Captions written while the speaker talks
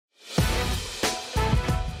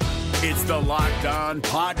It's the Locked On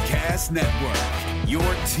Podcast Network, your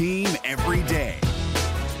team every day.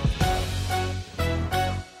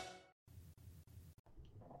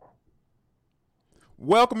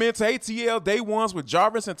 Welcome into ATL Day Ones with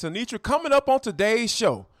Jarvis and Tenitra. Coming up on today's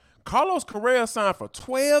show, Carlos Correa signed for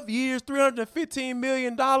 12 years, $315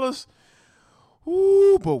 million.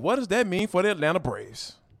 Ooh, but what does that mean for the Atlanta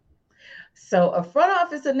Braves? So a front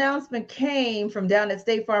office announcement came from down at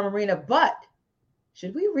State Farm Arena, but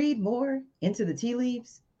should we read more into the tea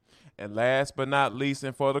leaves? And last but not least,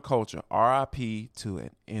 and for the culture, RIP to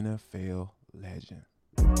an NFL legend.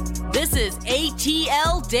 This is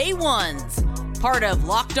ATL Day Ones, part of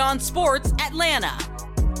Locked On Sports Atlanta.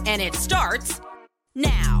 And it starts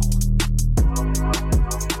now.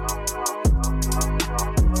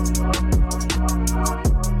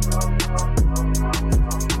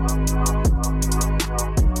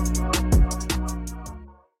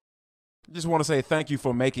 Just want to say thank you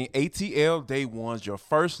for making ATL Day Ones your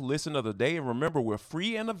first listen of the day. And remember, we're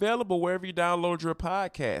free and available wherever you download your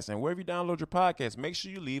podcast. And wherever you download your podcast, make sure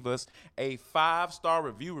you leave us a 5-star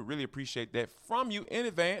review. We really appreciate that from you in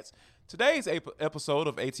advance. Today's episode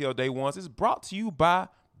of ATL Day Ones is brought to you by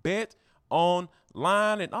Bet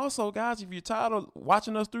Online. And also, guys, if you're tired of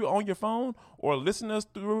watching us through on your phone or listening to us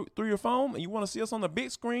through your phone and you want to see us on the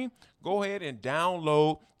big screen, go ahead and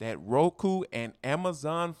download that Roku and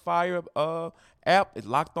Amazon Fire app. It's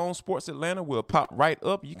Locked On Sports Atlanta. Will pop right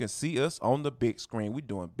up. You can see us on the big screen. We're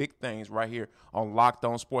doing big things right here on Locked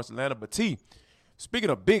On Sports Atlanta. But T, speaking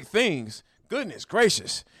of big things, goodness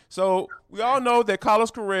gracious. So we all know that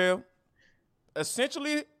Carlos Correa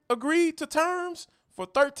essentially agreed to terms for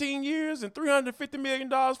 13 years and $350 million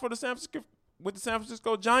for the San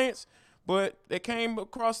Francisco Giants, but they came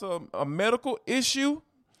across a medical issue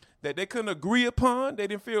that they couldn't agree upon. They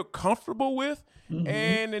didn't feel comfortable with. Mm-hmm.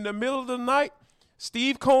 And in the middle of the night,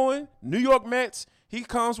 Steve Cohen, New York Mets, he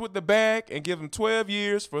comes with the bag and give him 12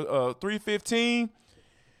 years for $315.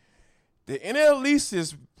 The NL East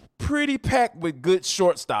is pretty packed with good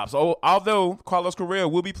shortstops. Although Carlos Correa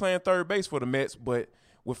will be playing third base for the Mets, but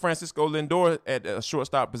with Francisco Lindor at a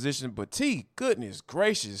shortstop position. But T, goodness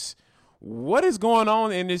gracious, what is going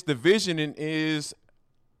on in this division? And is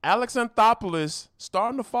Alex Anthopoulos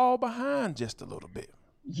starting to fall behind just a little bit?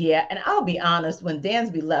 Yeah, and I'll be honest, when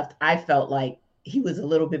Dansby left, I felt like he was a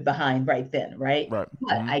little bit behind right then, right? But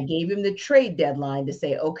I gave him the trade deadline to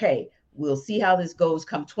say, okay, we'll see how this goes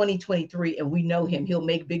come 2023, and we know him. He'll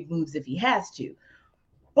make big moves if he has to.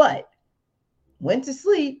 But went to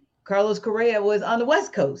sleep. Carlos Correa was on the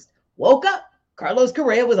West Coast. Woke up. Carlos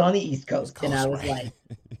Correa was on the East Coast. And I was like,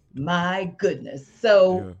 my goodness.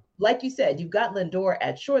 So, like you said, you've got Lindor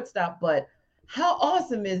at shortstop, but how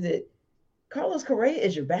awesome is it? Carlos Correa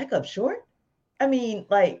is your backup short? I mean,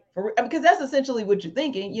 because that's essentially what you're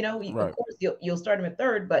thinking. You know, of course, you'll start him at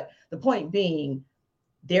third, but the point being,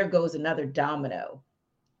 there goes another domino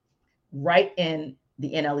right in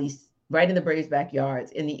the NL East, right in the Braves'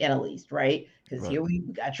 backyards in the NL East, right? Because here we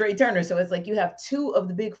got Trey Turner. So it's like you have two of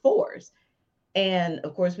the big fours. And,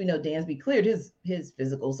 of course, we know Dansby cleared his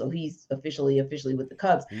physical, so he's officially with the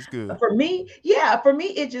Cubs. He's good. But for me,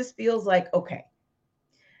 it just feels like, okay,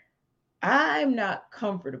 I'm not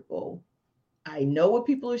comfortable. I know what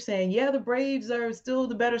people are saying. Yeah, the Braves are still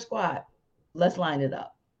the better squad. Let's line it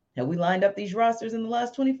up. Have we lined up these rosters in the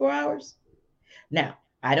last 24 hours? Now,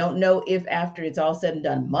 I don't know if after it's all said and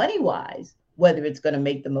done money-wise, whether it's going to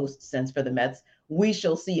make the most sense for the Mets. We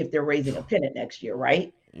shall see if they're raising a pennant next year,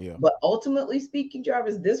 right? Yeah. But ultimately speaking,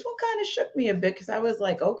 Jarvis, this one kind of shook me a bit because I was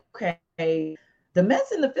like, okay, the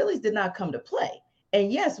Mets and the Phillies did not come to play.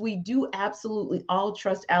 And yes, we do absolutely all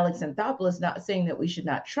trust Alex Anthopoulos, not saying that we should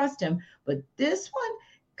not trust him, but this one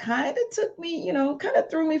kind of took me, kind of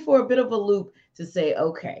threw me for a bit of a loop to say,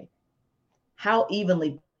 okay, how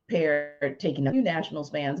evenly paired, taking a few Nationals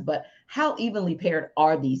fans, but how evenly paired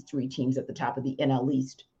are these three teams at the top of the NL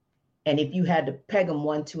East? And if you had to peg them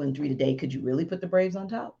 1, 2, and 3 today, could you really put the Braves on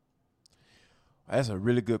top? That's a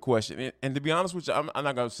really good question. And to be honest with you, I'm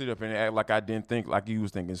not going to sit up and act like I didn't think like you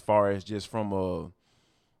was thinking as far as just from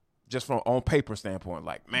on paper standpoint.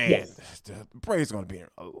 Like, man, the Braves are going to be in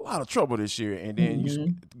a lot of trouble this year. And then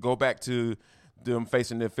you go back to them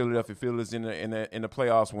facing the Philadelphia Phillies in the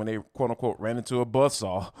playoffs when they quote unquote ran into a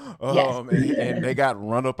buzzsaw, and they got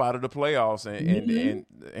run up out of the playoffs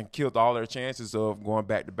and killed all their chances of going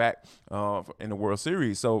back to back in the World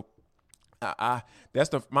Series. So that's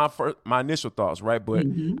my initial thoughts, right? But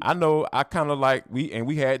I know I kind of like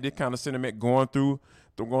we had this kind of sentiment going through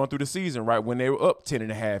going through the season, right, when they were up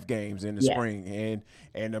 10.5 games in the spring,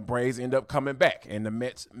 and the Braves end up coming back, and the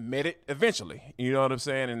Mets met it eventually. You know what I'm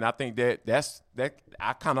saying? And I think that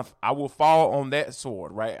I will fall on that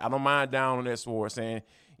sword, right? I don't mind down on that sword, saying,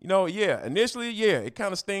 initially, it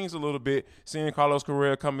kind of stings a little bit seeing Carlos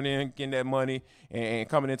Correa coming in, getting that money, and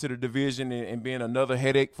coming into the division and being another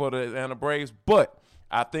headache for the Atlanta Braves. But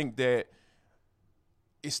I think that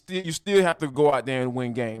you still have to go out there and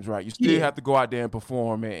win games, right? You still have to go out there and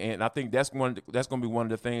perform, and I think that's going to be one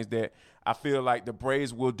of the things that I feel like the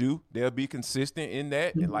Braves will do. They'll be consistent in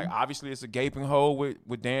that. And like, obviously, it's a gaping hole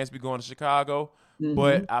with Dansby going to Chicago,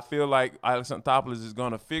 but I feel like Alex Anthopoulos is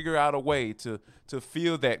going to figure out a way to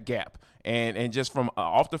fill that gap. And just from an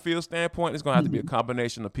off the field standpoint, it's going to have to be a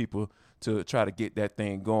combination of people to try to get that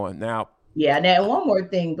thing going. Now, one more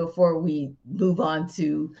thing before we move on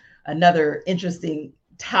to another interesting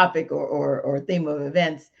topic or theme of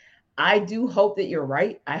events. I do hope that you're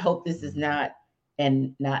right. I hope this is not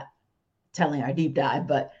telling our deep dive,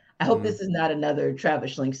 but I hope this is not another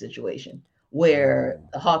Travis Schlenk situation where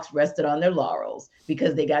the Hawks rested on their laurels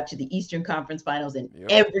because they got to the Eastern Conference Finals and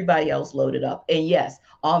everybody else loaded up. And yes,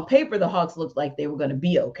 on paper, the Hawks looked like they were going to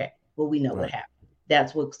be okay. Well, we know what happened.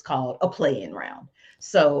 That's what's called a play-in round.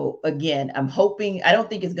 So again, I'm hoping, I don't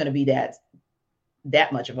think it's going to be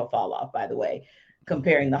that much of a fall off, by the way,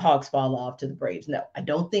 comparing the Hawks fall off to the Braves. No, I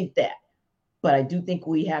don't think that. But I do think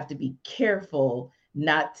we have to be careful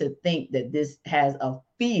not to think that this has a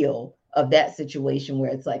feel of that situation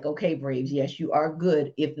where it's like, okay, Braves, yes, you are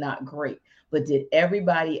good, if not great. But did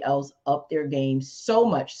everybody else up their game so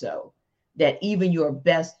much so that even your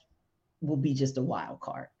best will be just a wild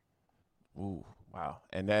card? Ooh, wow.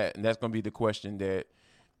 And that's going to be the question that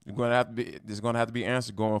there's going to have to be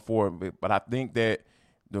answered going forward. But I think that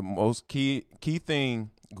the most key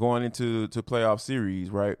thing going into playoff series,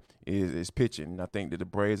 right, is pitching. And I think that the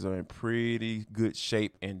Braves are in pretty good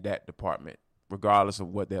shape in that department, regardless of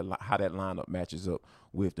how that lineup matches up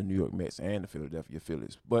with the New York Mets and the Philadelphia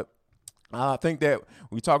Phillies. But I think that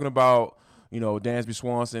we're talking about, Dansby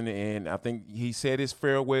Swanson, and I think he said his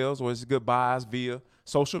farewells or his goodbyes via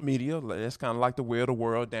social media. That's kind of like the way of the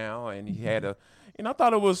world now. And he had I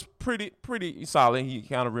thought it was pretty solid. He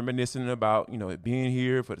kind of reminiscing about, it being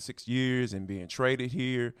here for the 6 years and being traded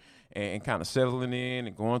here and kind of settling in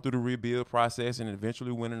and going through the rebuild process and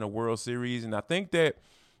eventually winning a World Series. And I think that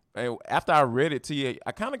after I read it to you,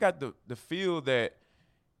 I kind of got the feel that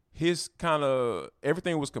his kind of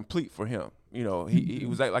everything was complete for him. He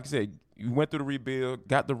was like I said, you went through the rebuild,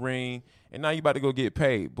 got the ring, and now you about to go get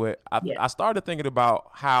paid. But I started thinking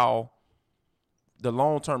about how the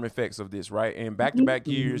long-term effects of this, right? In back-to-back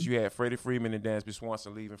years, you had Freddie Freeman and Dansby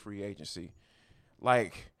Swanson leaving free agency.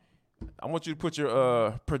 Like, I want you to put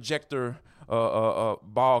your projector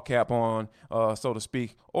ball cap on, so to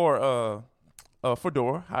speak, or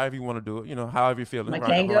fedora, however you want to do it, however you're feeling. My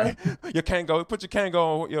Kango? Right. Your Kango. Put your Kango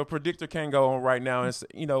on, your predictor Kango on right now.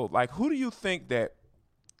 And, like, who do you think that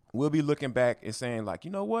we'll be looking back and saying, like,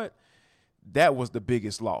 you know what? That was the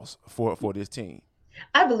biggest loss for this team.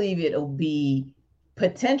 I believe it'll be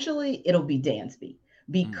Dansby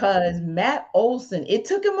because Matt Olson, it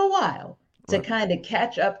took him a while to kind of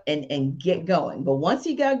catch up and get going. But once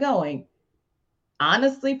he got going,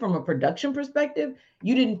 honestly, from a production perspective,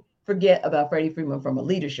 you didn't forget about Freddie Freeman from a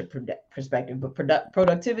leadership perspective, but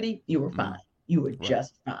productivity, you were fine. You were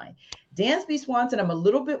just fine. Dansby Swanson, I'm a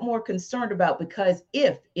little bit more concerned about because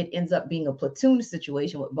if it ends up being a platoon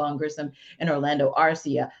situation with Vaughn Grissom and Orlando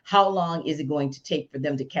Arcia, how long is it going to take for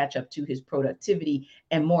them to catch up to his productivity?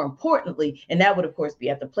 And more importantly, and that would, of course, be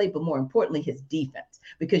at the plate, but more importantly, his defense,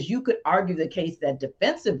 because you could argue the case that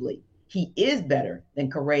defensively, he is better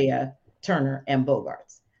than Correa, Turner, and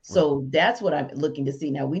Bogarts. So that's what I'm looking to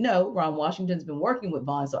see. Now, we know Ron Washington's been working with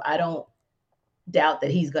Vaughn, so I don't doubt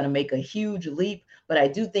that he's going to make a huge leap. But I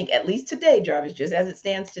do think, at least today, Jarvis, just as it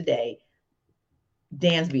stands today,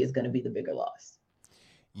 Dansby is going to be the bigger loss.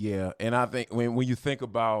 Yeah, and I think when you think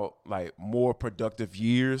about like more productive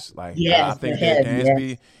years, like I think that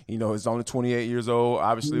Dansby, is only 28 years old,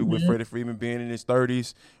 obviously with Freddie Freeman being in his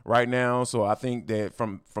 30s right now. So I think that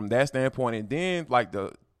from that standpoint, and then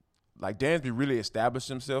Dansby really established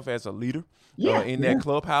himself as a leader in that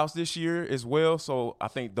clubhouse this year as well. So I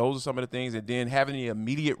think those are some of the things. And then having the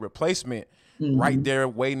immediate replacement right there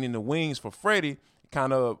waiting in the wings for Freddie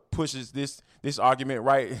kind of pushes this argument,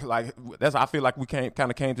 right? Like I feel like we kind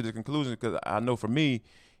of came to the conclusion, because I know for me,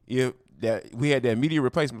 if that we had that immediate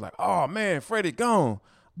replacement, like, oh man, Freddie gone.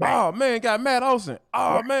 Right. Oh man, got Matt Olson.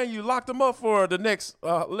 Oh man, you locked him up for the next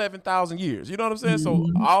 11,000 years. You know what I'm saying? So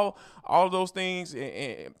all those things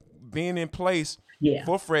and being in place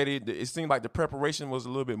for Freddie, it seemed like the preparation was a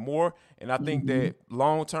little bit more. And I think that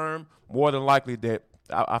long term, more than likely that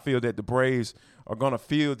I feel that the Braves are going to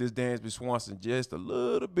feel this Dansby Swanson just a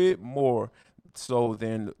little bit more so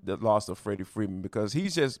than the loss of Freddie Freeman, because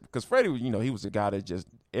Freddie, you know, he was a guy that just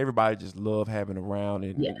everybody just loved having around.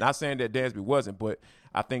 And not saying that Dansby wasn't, but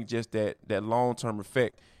I think just that long-term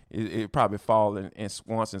effect, it probably fall in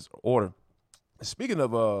Swanson's order. Speaking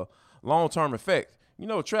of long-term effect, you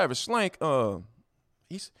know, Travis Schlenk,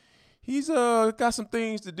 he's got some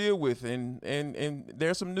things to deal with, and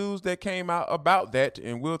there's some news that came out about that,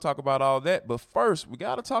 and we'll talk about all that. But first, we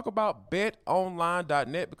got to talk about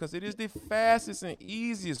betonline.net, because it is the fastest and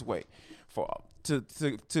easiest way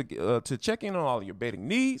to check in on all your betting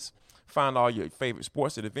needs. Find all your favorite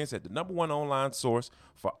sports and events at the #1 online source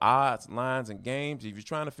for odds, lines, and games. If you're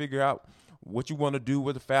trying to figure out what you want to do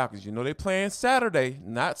with the Falcons, you know they're playing Saturday,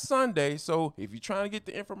 not Sunday. So if you're trying to get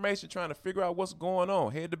the information, trying to figure out what's going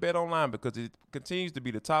on, head to BetOnline, because it continues to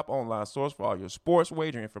be the top online source for all your sports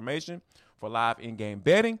wager information, for live in-game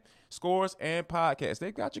betting, scores, and podcasts.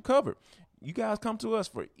 They've got you covered. You guys come to us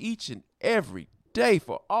for each and every day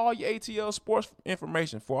for all your ATL sports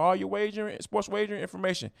information, for all your sports wagering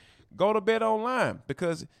information. Go to BetOnline,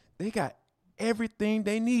 because they got everything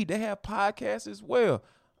they need. They have podcasts as well.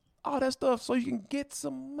 All that stuff, so you can get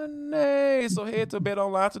some money. So head to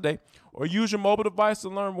BetOnline today, or use your mobile device to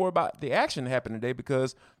learn more about the action happening today,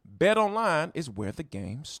 because BetOnline is where the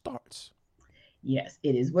game starts. Yes,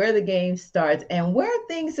 it is where the game starts, and where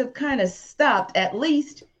things have kind of stopped, at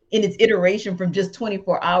least in its iteration from just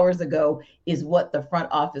 24 hours ago, is what the front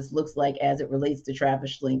office looks like as it relates to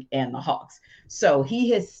Travis Schlenk and the Hawks. So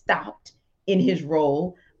he has stopped in his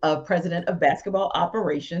role of president of basketball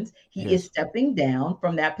operations. He is stepping down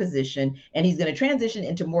from that position, and he's going to transition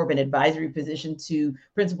into more of an advisory position to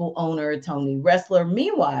principal owner Tony Ressler.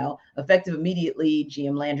 Meanwhile, effective immediately,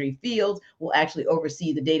 GM Landry Fields will actually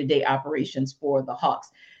oversee the day-to-day operations for the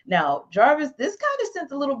Hawks. Now, Jarvis, this kind of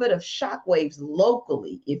sent a little bit of shockwaves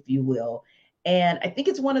locally, if you will. And I think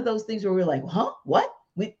it's one of those things where we're like, huh, what?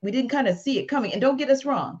 We didn't kind of see it coming. And don't get us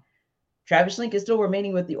wrong, Travis Schlenk is still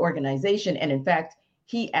remaining with the organization. And in fact,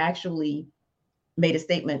 he actually made a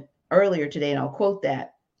statement earlier today, and I'll quote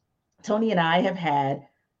that. Tony and I have had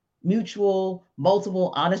mutual,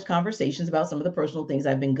 multiple, honest conversations about some of the personal things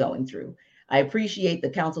I've been going through. I appreciate the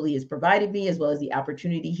counsel he has provided me, as well as the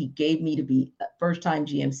opportunity he gave me to be a first-time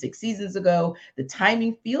GM 6 seasons ago. The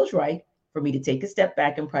timing feels right for me to take a step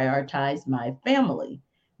back and prioritize my family.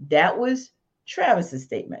 That was Travis's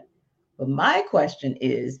statement. But my question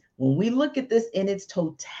is, when we look at this in its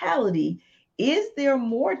totality, is there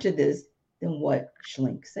more to this than what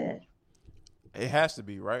Schlenk said? It has to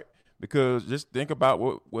be, right? Because just think about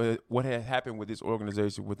what has happened with this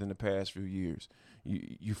organization within the past few years.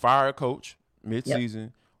 You fire a coach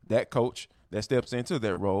mid-season, that coach that steps into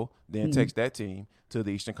that role then takes that team to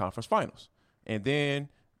the Eastern Conference Finals. And then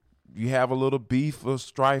you have a little beef or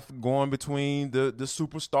strife going between the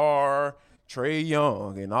superstar Trae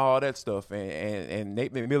Young and all that stuff, and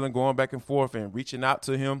Nate McMillan going back and forth and reaching out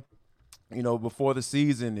to him, you know, before the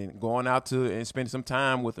season, and going out to and spending some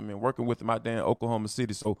time with him and working with him out there in Oklahoma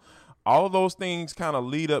City. So all of those things kind of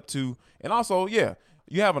lead up to, and also, you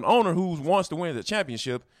have an owner who wants to win the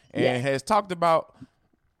championship and has talked about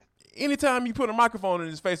anytime you put a microphone in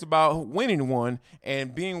his face about winning one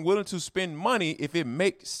and being willing to spend money if it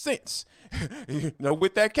makes sense. You know,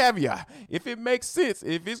 with that caveat, if it makes sense,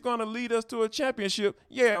 if it's going to lead us to a championship,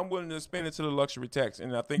 I'm willing to spend it to the luxury tax.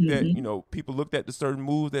 And I think that, you know, people looked at the certain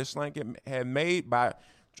moves that Schlenk had made by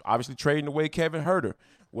obviously trading away Kevin Huerter.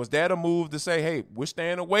 Was that a move to say, hey, we're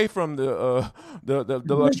staying away from the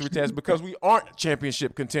luxury tax because we aren't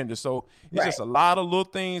championship contenders? So it's just a lot of little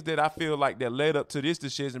things that I feel like that led up to this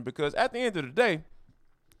decision, because at the end of the day,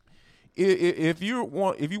 if you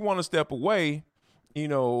want to step away, you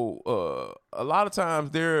know, a lot of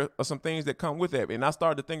times there are some things that come with that. And I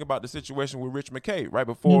started to think about the situation with Rich McKay right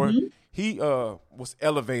before he was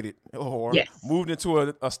elevated or moved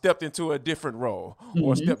into stepped into a different role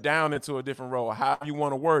or stepped down into a different role, however you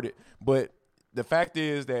want to word it. But the fact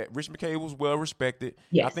is that Rich McKay was well respected.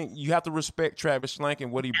 I think you have to respect Travis Schlenk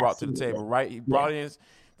and what he brought to the table, right? He brought in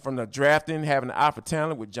from the drafting, having an eye for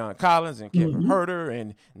talent with John Collins and Kevin Huerter,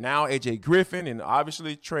 and now A.J. Griffin, and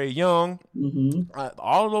obviously Trae Young.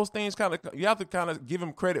 All of those things you have to kind of give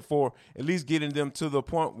them credit for at least getting them to the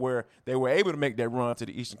point where they were able to make that run to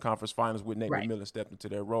the Eastern Conference Finals with Nate McMillan stepping into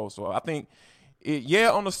their role. So I think,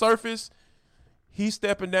 on the surface, he's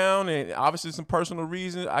stepping down, and obviously some personal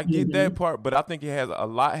reasons. I get that part, but I think it has a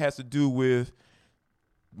lot has to do with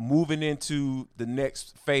moving into the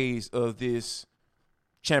next phase of this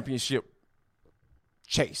championship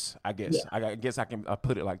chase, I guess. Yeah. I guess I can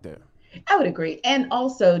put it like that. I would agree. And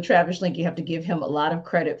also, Travis Schlenk, you have to give him a lot of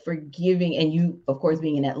credit for giving, and you, of course,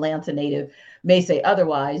 being an Atlanta native, may say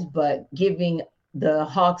otherwise, but giving the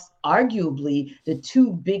Hawks arguably the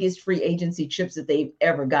two biggest free agency chips that they've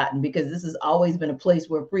ever gotten, because this has always been a place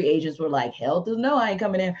where free agents were like, hell to no, I ain't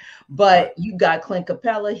coming in. But you got Clint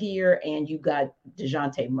Capella here and you got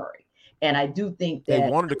DeJounte Murray. And I do think that they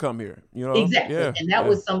wanted to come here, Exactly. Yeah, and that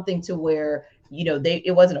was something to where,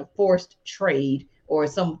 it wasn't a forced trade or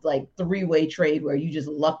some like three-way trade where you just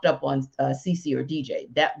lucked up on CC or DJ.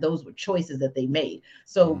 Those were choices that they made.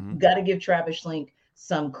 So you got to give Travis Schlenk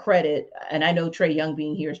some credit. And I know Trae Young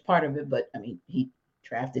being here is part of it, but I mean, he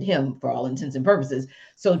drafted him for all intents and purposes.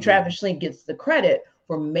 So Travis Schlenk gets the credit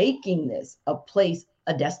for making this a place,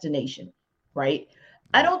 a destination, right?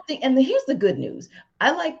 I don't think, and here's the good news.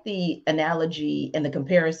 I like the analogy and the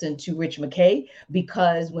comparison to Rich McKay,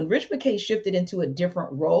 because when Rich McKay shifted into a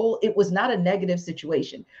different role, it was not a negative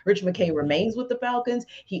situation. Rich McKay remains with the Falcons.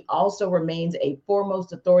 He also remains a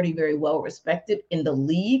foremost authority, very well respected in the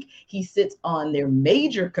league. He sits on their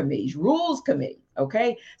major committees, rules committee.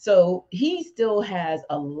 Okay. So he still has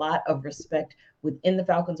a lot of respect within the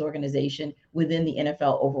Falcons organization, within the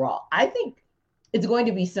NFL overall. I think it's going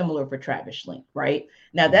to be similar for Travis Schlenk, right?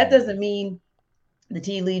 Now, that doesn't mean the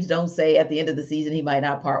tea leaves don't say at the end of the season he might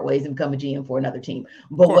not part ways and become a GM for another team.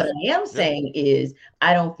 But what I am saying is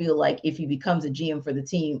I don't feel like if he becomes a GM for the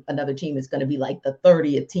team, another team is going to be like the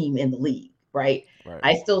 30th team in the league, right?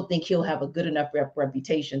 I still think he'll have a good enough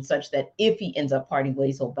reputation such that if he ends up parting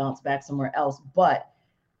ways, he'll bounce back somewhere else. But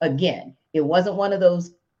again, it wasn't one of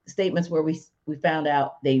those statements where we found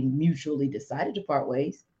out they mutually decided to part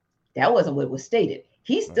ways. That wasn't what was stated.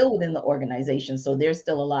 He's still within the organization, so there's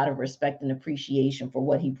still a lot of respect and appreciation for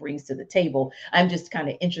what he brings to the table. I'm just kind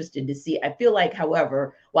of interested to see. I feel like,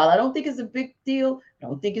 however, while I don't think it's a big deal, I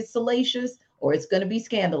don't think it's salacious or it's going to be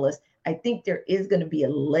scandalous, I think there is going to be a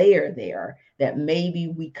layer there that maybe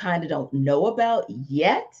we kind of don't know about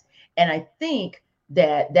yet. And I think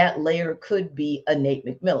that layer could be a Nate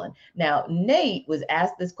McMillan. Now, Nate was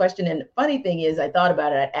asked this question, and the funny thing is, I thought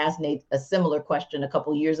about it. I asked Nate a similar question a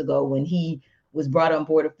couple of years ago when he was brought on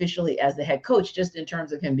board officially as the head coach, just in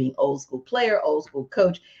terms of him being old school player, old school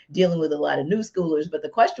coach, dealing with a lot of new schoolers. But the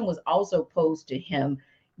question was also posed to him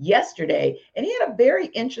yesterday, and he had a very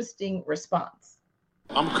interesting response.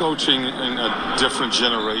 I'm coaching in a different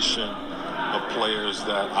generation of players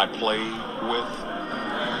that I play with.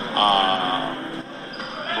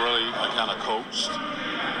 Really, I kind of coached,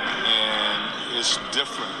 and it's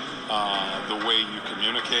different the way you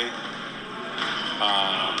communicate,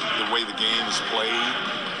 the way the game is played,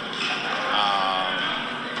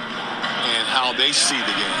 and how they see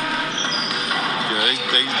the game.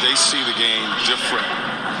 They see the game different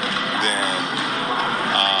than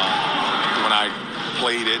when I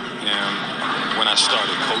played it and when I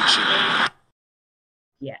started coaching it.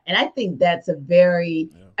 Yeah, and I think that's a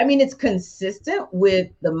very, I mean, it's consistent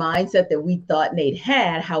with the mindset that we thought Nate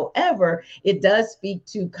had. However, it does speak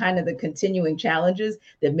to kind of the continuing challenges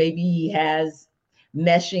that maybe he has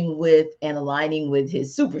meshing with and aligning with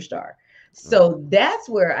his superstar. So that's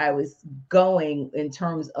where I was going in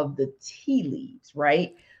terms of the tea leaves,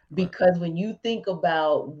 right? Because when you think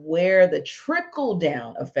about where the trickle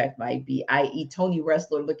down effect might be, i.e. Tony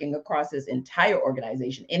Ressler looking across his entire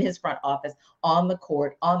organization, in his front office, on the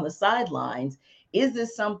court, on the sidelines, is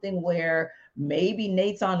this something where maybe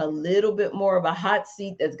Nate's on a little bit more of a hot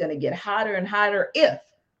seat that's going to get hotter and hotter if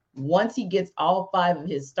once he gets all 5 of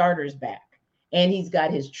his starters back and he's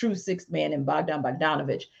got his true sixth man in Bogdan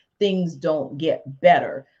Bogdanovic, things don't get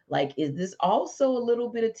better? Like, is this also a little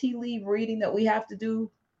bit of tea leaf reading that we have to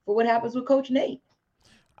do for what happens with Coach Nate?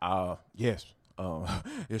 Yes.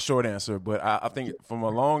 It's short answer, but I think from a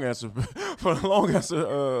long answer,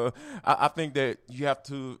 I think that you have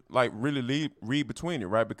to like really read between it,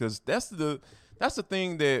 right? Because that's the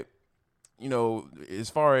thing that, as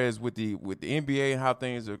far as with the NBA and how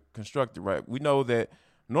things are constructed, right? We know that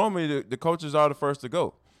normally the coaches are the first to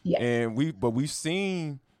go, and we've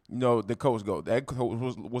seen the coach go. That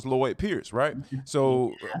coach was Lloyd Pierce, right?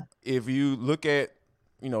 So if you look at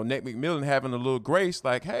Nate McMillan having a little grace,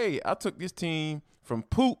 like, hey, I took this team from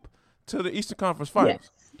poop to the Eastern Conference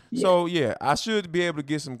Finals. Yes. So, I should be able to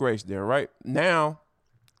get some grace there, right? Now,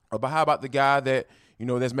 but how about the guy that,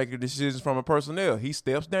 that's making decisions from a personnel? He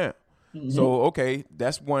steps down. Mm-hmm. So, okay,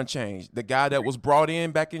 that's one change. The guy that was brought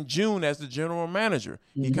in back in June as the general manager,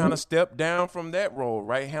 he kind of stepped down from that role,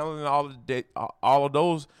 right? Handling all of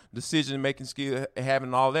those decision-making skills,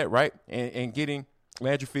 having all that, right? And getting –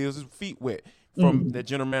 Landry feels his feet wet from the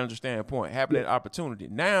general manager standpoint, having that opportunity.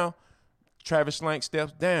 Now, Travis Schlenk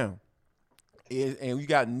steps down, and you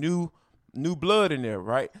got new blood in there,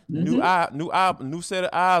 right? New set of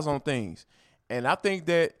eyes on things. And I think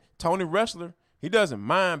that Tony Ressler, he doesn't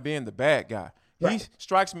mind being the bad guy. Right. He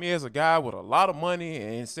strikes me as a guy with a lot of money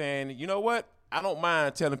and saying, you know what? I don't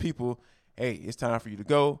mind telling people, hey, it's time for you to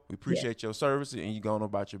go. We appreciate your service, and you going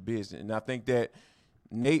about your business. And I think that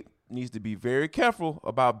Nate needs to be very careful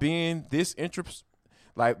about being this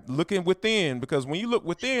like looking within, because when you look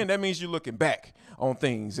within, that means you're looking back on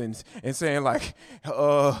things and saying like,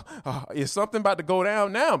 is something about to go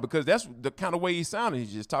down now? Because that's the kind of way he sounded.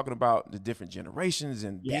 He's just talking about the different generations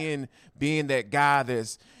and being that guy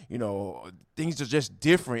that's, you know, things are just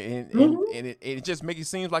different, and it just makes it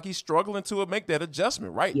seem like he's struggling to make that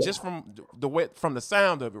adjustment, right? Just from the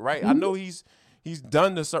sound of it, right? I know he's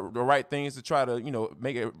done the right things to try to, you know,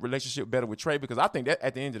 make a relationship better with Trey, because I think that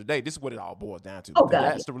at the end of the day, this is what it all boils down to.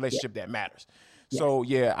 That's the relationship that matters. So,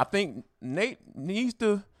 I think Nate needs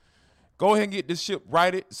to go ahead and get this ship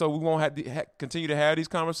righted so we won't have to continue to have these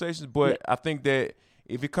conversations. But I think that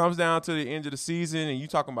if it comes down to the end of the season and you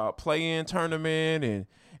talking about play-in tournament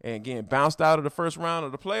and getting bounced out of the first round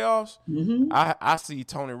of the playoffs, I see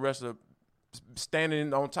Tony Ressler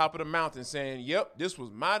standing on top of the mountain saying, yep, this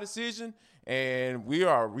was my decision, and we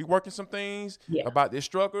are reworking some things about the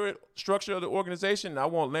structure of the organization. And I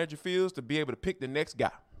want Landry Fields to be able to pick the next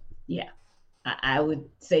guy. Yeah, I would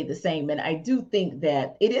say the same. And I do think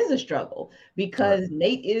that it is a struggle because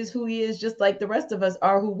Nate is who he is, just like the rest of us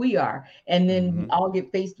are who we are. And then we all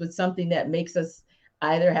get faced with something that makes us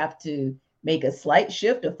either have to make a slight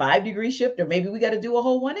shift, a 5-degree shift, or maybe we got to do a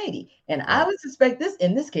whole 180. And I would suspect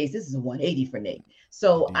in this case, this is a 180 for Nate.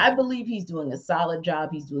 So I believe he's doing a solid job.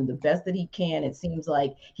 He's doing the best that he can. It seems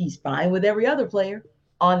like he's fine with every other player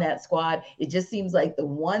on that squad. It just seems like the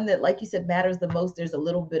one that, like you said, matters the most. There's a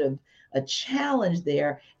little bit of a challenge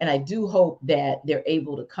there. And I do hope that they're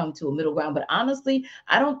able to come to a middle ground. But honestly,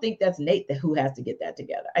 I don't think that's Nate who has to get that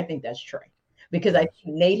together. I think that's Trey. Because I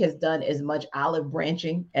think Nate has done as much olive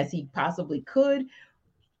branching as he possibly could.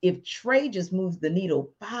 If Trey just moves the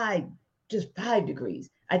needle 5 degrees,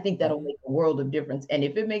 I think that'll make a world of difference. And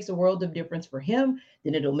if it makes a world of difference for him,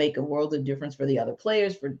 then it'll make a world of difference for the other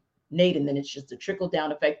players, for Nate, and then it's just a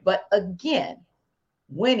trickle-down effect. But again,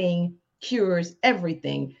 winning cures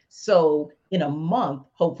everything. So in a month,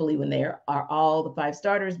 hopefully when there are all the 5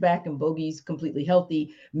 starters back and Bogey's completely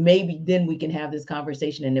healthy, maybe then we can have this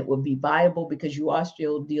conversation and it would be viable, because you are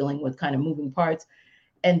still dealing with kind of moving parts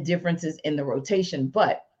and differences in the rotation.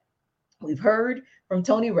 But we've heard from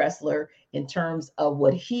Tony Ressler in terms of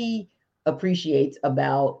what he appreciates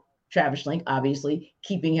about Travis Schlenk, obviously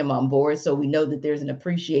keeping him on board. So we know that there's an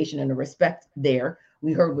appreciation and a respect there.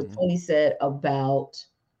 We heard what Tony said about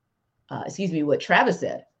what Travis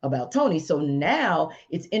said about Tony. So now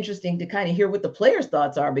it's interesting to kind of hear what the players'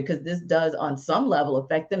 thoughts are, because this does on some level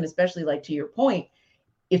affect them, especially like to your point,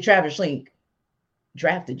 if Travis Schlenk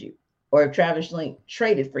drafted you or if Travis Schlenk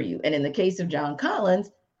traded for you. And in the case of John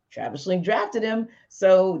Collins, Travis Schlenk drafted him.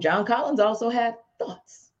 So John Collins also had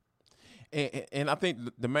thoughts. And I think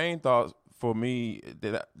the main thought for me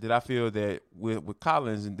that I feel that with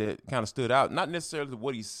Collins and that kind of stood out, not necessarily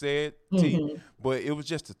what he said, but it was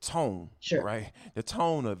just the tone, right? The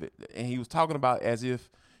tone of it. And he was talking about as if,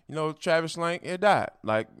 you know, Travis Schlenk had died.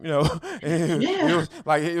 Like, you know,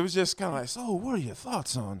 it was just kind of like, so what are your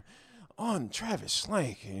thoughts on Travis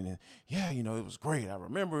Schlenk? And you know, it was great. I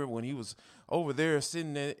remember when he was over there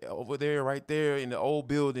right there in the old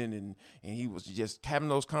building, and he was just having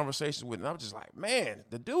those conversations with him. I was just like, man,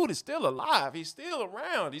 the dude is still alive. He's still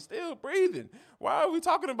around. He's still breathing. Why are we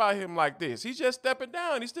talking about him like this? He's just stepping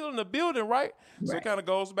down. He's still in the building, right? So it kind of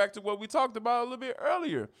goes back to what we talked about a little bit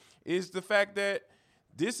earlier, is the fact that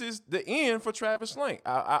this is the end for Travis Schlenk.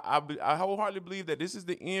 I wholeheartedly believe that this is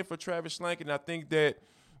the end for Travis Schlenk, and I think that,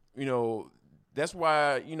 you know, that's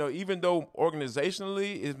why, you know, even though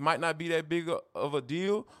organizationally it might not be that big of a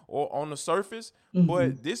deal or on the surface,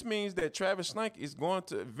 but this means that Travis Schlenk is going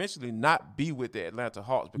to eventually not be with the Atlanta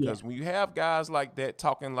Hawks, because when you have guys like that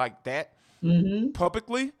talking like that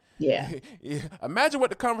publicly, imagine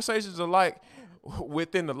what the conversations are like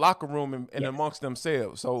within the locker room and amongst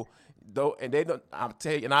themselves. So, I'll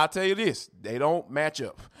tell you this, they don't match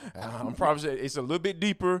up. I'm probably saying it's a little bit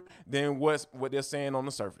deeper than what they're saying on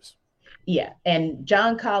the surface. Yeah, and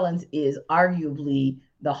John Collins is arguably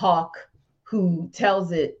the Hawk who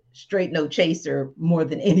tells it straight, no chaser, more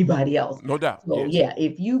than anybody else. No doubt. So yes. yeah,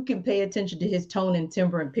 if you can pay attention to his tone and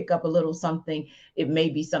timbre and pick up a little something, it may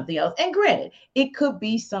be something else. And granted, it could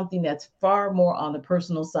be something that's far more on the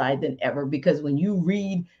personal side than ever, because when you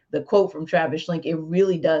read the quote from Travis Schlink, it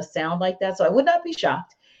really does sound like that. So I would not be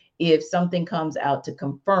shocked if something comes out to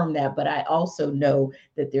confirm that. But I also know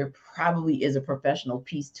that there probably is a professional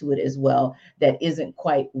piece to it as well that isn't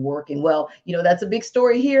quite working well. You know, that's a big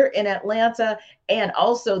story here in Atlanta. And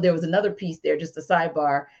also there was another piece there, just a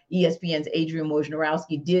sidebar. ESPN's Adrian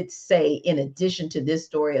Wojnarowski did say, in addition to this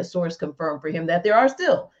story, a source confirmed for him that there are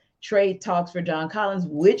still trade talks for John Collins,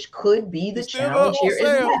 which could be the challenge here as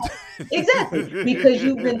well. Exactly, because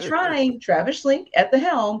you've been trying, Travis Schlink at the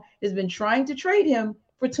helm has been trying to trade him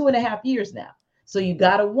for 2.5 years now. So you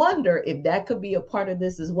got to wonder if that could be a part of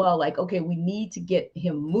this as well. Like, okay, we need to get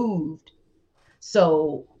him moved.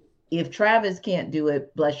 So if Travis can't do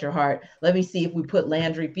it, bless your heart, let me see if we put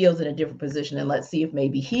Landry Fields in a different position and let's see if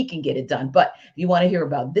maybe he can get it done. But if you want to hear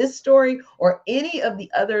about this story or any of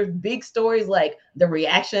the other big stories, like the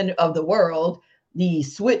reaction of the world, the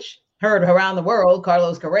switch heard around the world,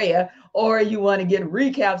 Carlos Correa, or you want to get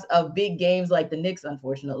recaps of big games like the Knicks,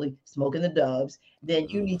 unfortunately, smoking the Dubs, then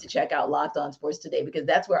you need to check out Locked On Sports Today, because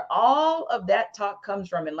that's where all of that talk comes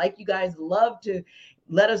from. And like you guys love to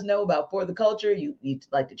let us know about For the Culture, you'd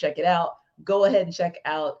like to check it out, go ahead and check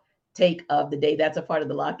out Take of the Day. That's a part of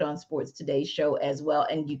the Locked On Sports Today show as well.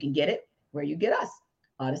 And you can get it where you get us,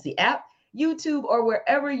 Odyssey app, YouTube, or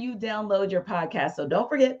wherever you download your podcast. So don't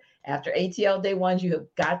forget, after ATL Day Ones, you have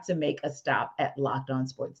got to make a stop at Locked On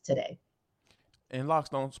Sports Today. And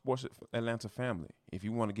Locked On Sports Atlanta family, if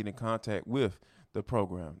you want to get in contact with the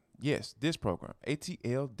program, yes, this program,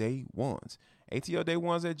 ATL Day Ones, ATL Day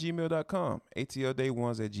Ones at gmail.com, ATL Day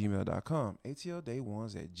Ones at gmail.com, ATL Day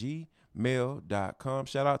Ones at gmail.com.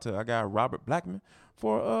 Shout out to our guy Robert Blackman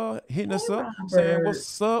for hitting us up, saying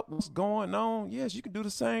what's up, what's going on. Yes, you can do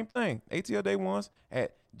the same thing. ATL Day Ones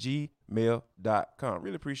at gmail.com.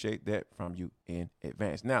 Really appreciate that from you in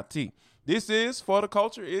advance. Now, T, this is For the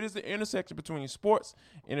Culture. It is the intersection between sports,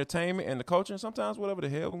 entertainment, and the culture, and sometimes whatever the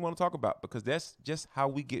hell we want to talk about, because that's just how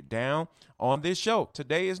we get down on this show.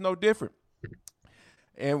 Today is no different.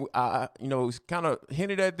 And I, kind of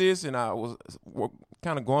hinted at this, and I was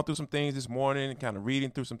kind of going through some things this morning, and kind of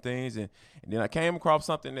reading through some things, and then I came across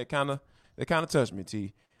something that kind of touched me,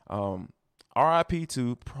 T. RIP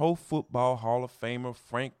to Pro Football Hall of Famer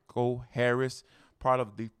Franco Harris, part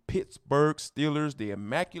of the Pittsburgh Steelers, the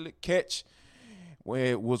Immaculate Catch, where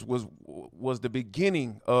it was the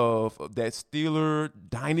beginning of that Steeler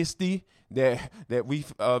dynasty that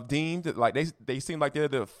we've deemed like they seem like they're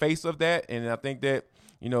the face of that. And I think that,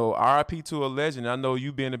 RIP to a legend. I know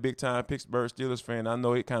you being a big time Pittsburgh Steelers fan, I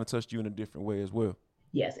know it kind of touched you in a different way as well.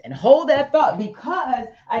 Yes, and hold that thought, because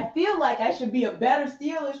I feel like I should be a better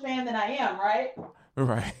Steelers fan than I am, right?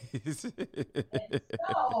 Right.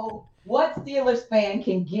 So, what Steelers fan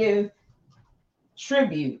can give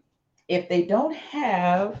tribute if they don't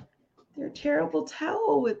have their terrible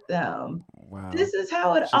towel with them? Wow. This is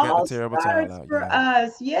how it all starts for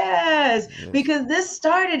us. Yes, because this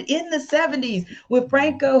started in the 70s with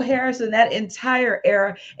Franco Harris and that entire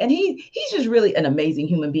era. And he's just really an amazing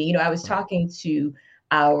human being. I was talking to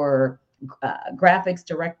our graphics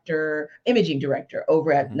director, imaging director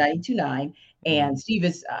over at 92.9. And Steve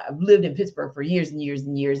has lived in Pittsburgh for years and years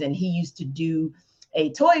and years. And he used to do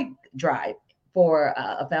a toy drive for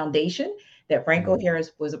a foundation that Franco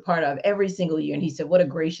Harris was a part of every single year. And he said, what a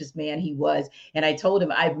gracious man he was. And I told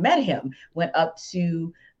him I've met him, went up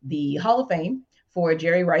to the Hall of Fame for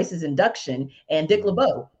Jerry Rice's induction, and Dick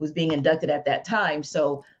LeBeau was being inducted at that time.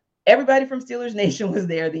 So everybody from Steelers Nation was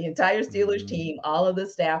there, the entire Steelers team, all of the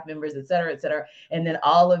staff members, et cetera, and then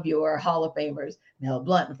all of your Hall of Famers, Mel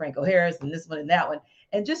Blount and Franco Harris and this one and that one.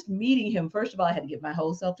 And just meeting him, first of all, I had to get my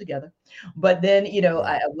whole self together. But then,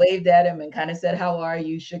 I waved at him and kind of said, how are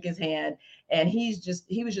you? Shook his hand. And he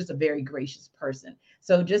was just a very gracious person.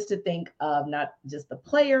 So just to think of not just the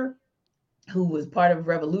player who was part of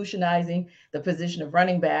revolutionizing the position of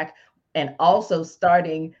running back and also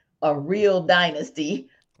starting a real dynasty.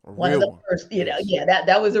 One of the first,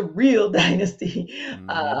 that was a real dynasty.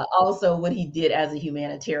 Also, what he did as a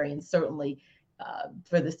humanitarian, certainly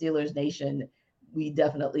for the Steelers Nation, we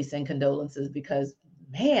definitely send condolences, because,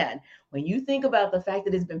 man, when you think about the fact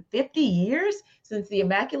that it's been 50 years since the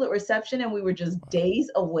Immaculate Reception, and we were just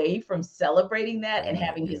days away from celebrating that and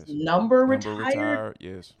having his number retired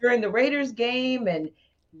during the Raiders game, and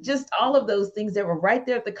just all of those things that were right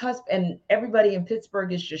there at the cusp. And everybody in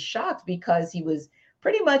Pittsburgh is just shocked, because he was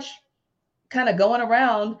pretty much kind of going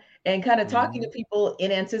around and kind of talking to people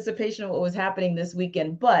in anticipation of what was happening this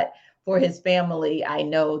weekend. But for his family, I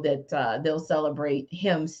know that they'll celebrate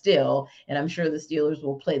him still. And I'm sure the Steelers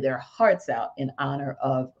will play their hearts out in honor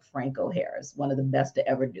of Franco Harris, one of the best to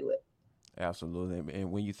ever do it. Absolutely.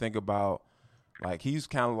 And when you think about, like, he's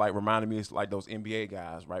kind of like reminding me of like those NBA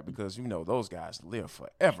guys, right? Because, you know, those guys live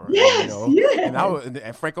forever. Yes, you know? yes.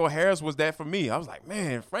 And Franco Harris was that for me. I was like,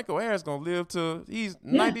 man, Franco Harris going to live till he's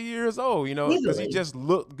 90 years old, you know, because he just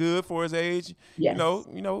looked good for his age. Yes.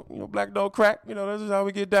 You know, black don't crack, you know, that's just how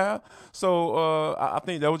we get down. So I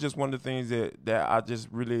think that was just one of the things that I just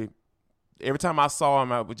really, every time I saw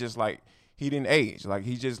him, I was just like, he didn't age. Like,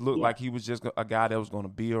 he just looked like he was just a guy that was going to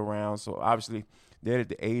be around. So obviously, they're at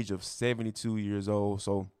the age of 72 years old.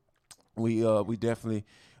 So we definitely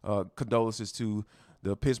condolences to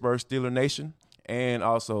the Pittsburgh Steelers Nation and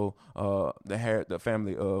also the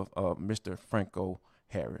family of Mr. Franco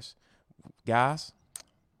Harris. Guys,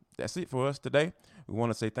 that's it for us today. We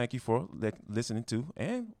want to say thank you for listening to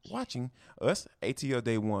and watching us, ATL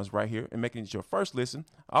Day Ones, right here, and making it your first listen.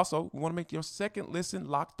 Also, we want to make your second listen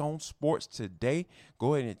Locked On Sports today.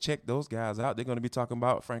 Go ahead and check those guys out. They're going to be talking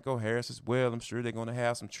about Franco Harris as well. I'm sure they're going to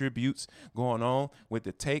have some tributes going on with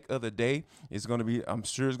the take of the day. I'm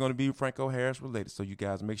sure it's going to be Franco Harris related. So you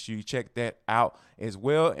guys make sure you check that out as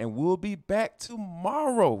well. And we'll be back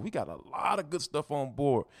tomorrow. We got a lot of good stuff on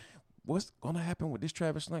board. What's going to happen with this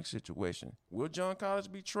Travis Slank situation? Will John Collins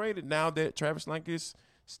be traded now that Travis Slank is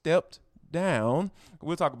stepped down?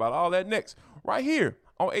 We'll talk about all that next right here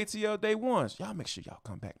on ATL Day Ones. Y'all make sure y'all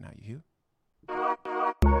come back now, you hear?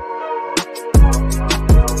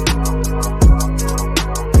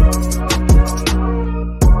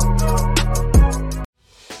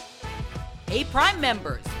 Hey, Prime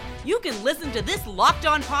members, you can listen to this Locked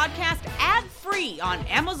On podcast ad-free on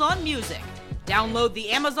Amazon Music. Download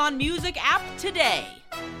the Amazon Music app today.